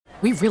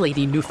We really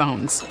need new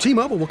phones.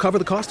 T-Mobile will cover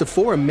the cost of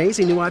 4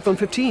 amazing new iPhone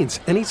 15s,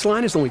 and each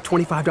line is only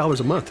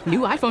 $25 a month. New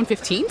iPhone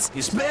 15s?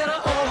 It's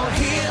better over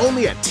here.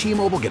 Only at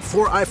T-Mobile, get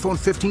 4 iPhone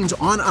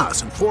 15s on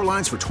us and 4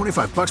 lines for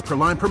 $25 per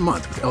line per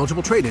month with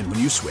eligible trade-in when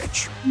you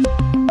switch.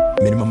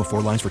 Minimum of 4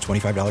 lines for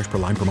 $25 per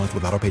line per month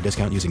with autopay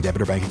discount using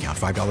debit or bank account.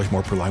 $5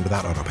 more per line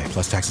without autopay,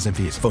 plus taxes and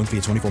fees. Phone fee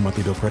at 24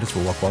 monthly bill credits for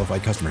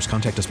well-qualified customers.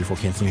 Contact us before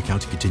canceling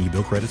account to continue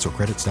bill credits or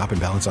credit stop and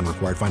balance on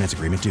required finance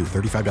agreement due.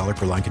 $35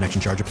 per line connection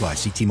charge applies.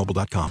 See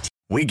T-Mobile.com.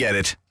 We get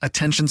it.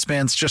 Attention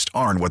spans just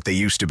aren't what they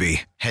used to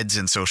be. Heads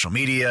in social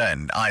media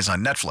and eyes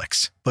on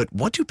Netflix. But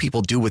what do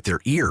people do with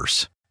their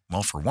ears?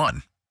 Well, for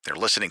one, they're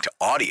listening to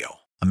audio.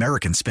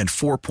 Americans spend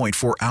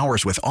 4.4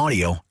 hours with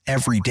audio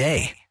every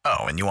day.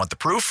 Oh, and you want the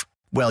proof?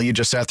 Well, you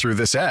just sat through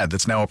this ad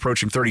that's now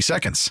approaching 30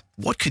 seconds.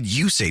 What could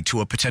you say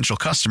to a potential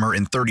customer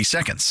in 30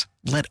 seconds?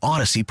 Let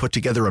Odyssey put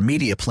together a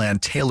media plan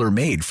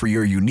tailor-made for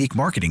your unique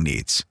marketing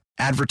needs.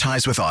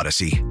 Advertise with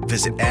Odyssey.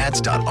 Visit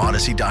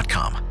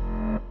ads.odyssey.com.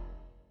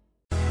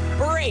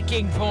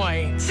 Breaking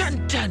Point.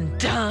 Dun, dun,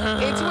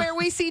 dun. It's where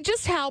we see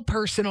just how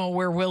personal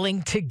we're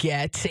willing to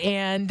get.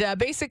 And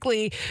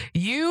basically,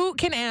 you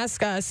can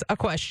ask us a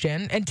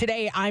question. And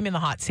today, I'm in the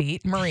hot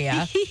seat,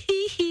 Maria.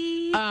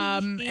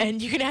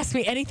 And you can ask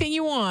me anything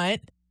you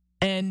want.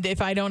 And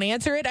if I don't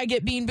answer it, I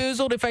get bean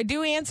boozled. If I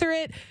do answer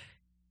it,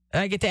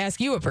 I get to ask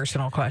you a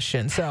personal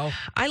question. So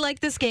I like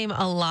this game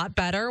a lot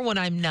better when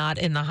I'm not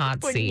in the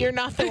hot seat. You're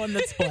not the one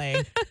that's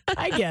playing.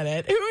 I get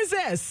it. Who is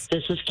this?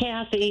 This is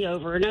Kathy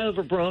over in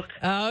Overbrook.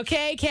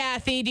 Okay,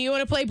 Kathy. Do you want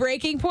to play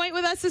Breaking Point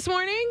with us this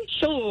morning?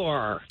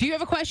 Sure. Do you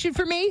have a question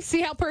for me? See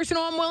how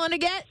personal I'm willing to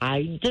get?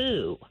 I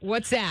do.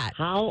 What's that?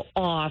 How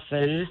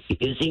often,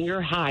 using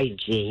your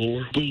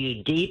hygiene, do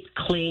you deep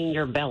clean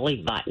your belly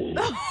button?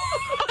 No.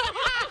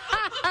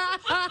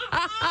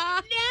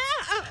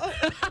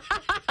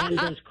 And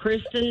does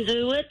Kristen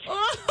do it?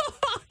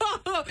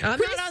 I'm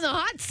not on the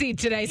hot seat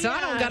today, so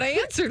I don't got to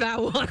answer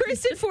that one.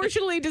 Kristen,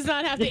 fortunately, does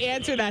not have to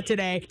answer that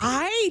today.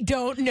 I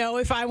don't know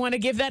if I want to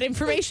give that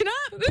information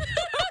up.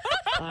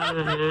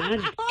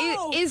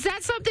 Is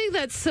that something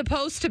that's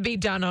supposed to be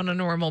done on a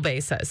normal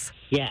basis?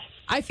 Yes.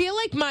 I feel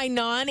like my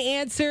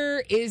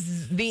non-answer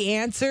is the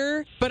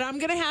answer, but I'm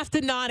going to have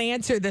to not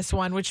answer this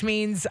one, which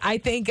means I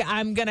think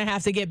I'm going to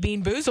have to get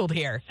bean boozled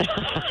here.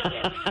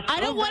 I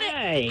don't want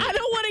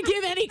to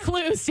give any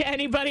clues to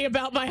anybody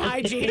about my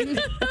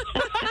hygiene.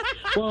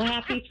 Well,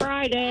 happy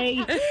Friday.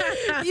 You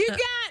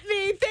got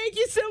me. Thank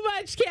you so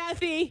much,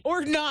 Kathy.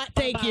 Or not,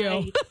 thank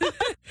you.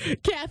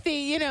 Kathy,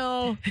 you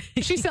know,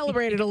 she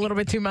celebrated a little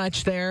bit too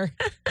much there.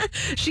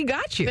 She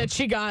got you. That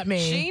she got me.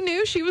 She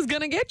knew she was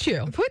going to get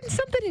you. Putting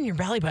something in your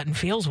belly button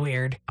feels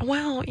weird.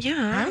 Well,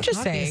 yeah. I'm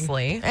just saying.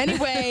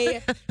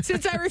 Anyway,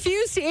 since I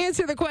refuse to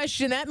answer the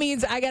question, that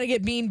means I got to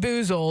get bean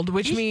boozled,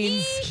 which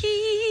means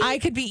I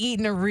could be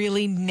eating a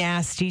really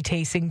nasty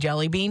tasting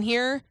jelly bean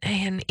here.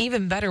 And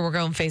even better, we're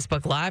going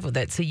Facebook Live with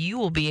it, so you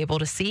will be able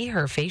to see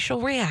her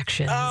facial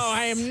reactions. Oh,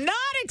 I am not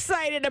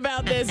excited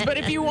about this, but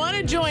if you want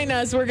to join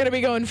us, we're going to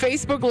be going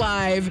Facebook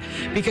Live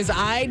because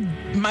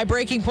my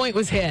breaking point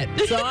was hit.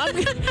 So I'm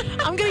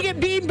going to get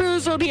bean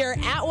boozled here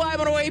at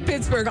Y108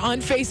 Pittsburgh on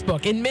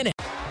Facebook in minutes.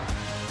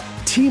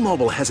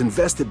 T-Mobile has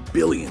invested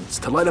billions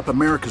to light up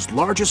America's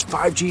largest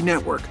 5G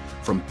network,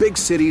 from big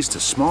cities to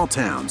small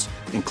towns,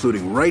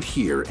 including right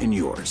here in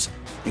yours.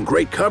 And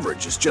great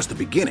coverage is just the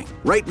beginning.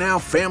 Right now,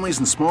 families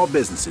and small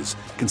businesses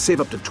can save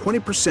up to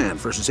 20%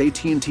 versus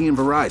AT&T and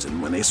Verizon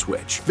when they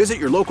switch. Visit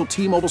your local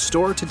T-Mobile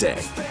store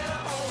today.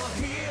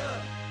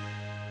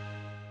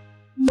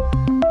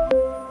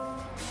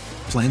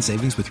 Plan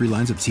savings with 3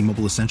 lines of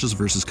T-Mobile Essentials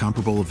versus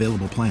comparable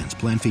available plans.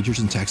 Plan features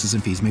and taxes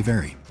and fees may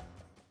vary.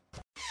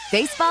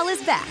 Baseball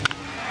is back,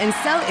 and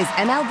so is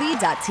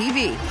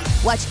MLB.tv.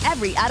 Watch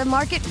every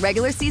out-of-market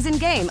regular season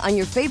game on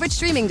your favorite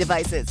streaming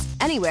devices,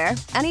 anywhere,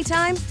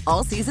 anytime,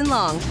 all season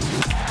long.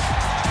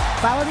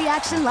 Follow the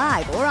action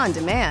live or on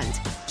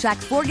demand. Track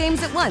 4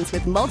 games at once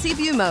with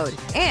multi-view mode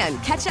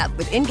and catch up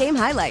with in-game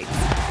highlights.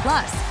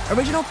 Plus,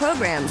 original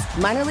programs,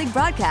 minor league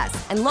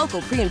broadcasts, and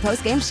local pre- and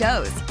post-game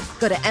shows.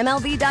 Go to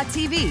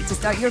MLB.tv to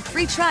start your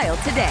free trial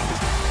today.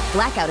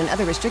 Blackout and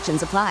other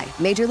restrictions apply.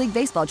 Major League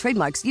Baseball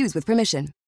trademarks used with permission.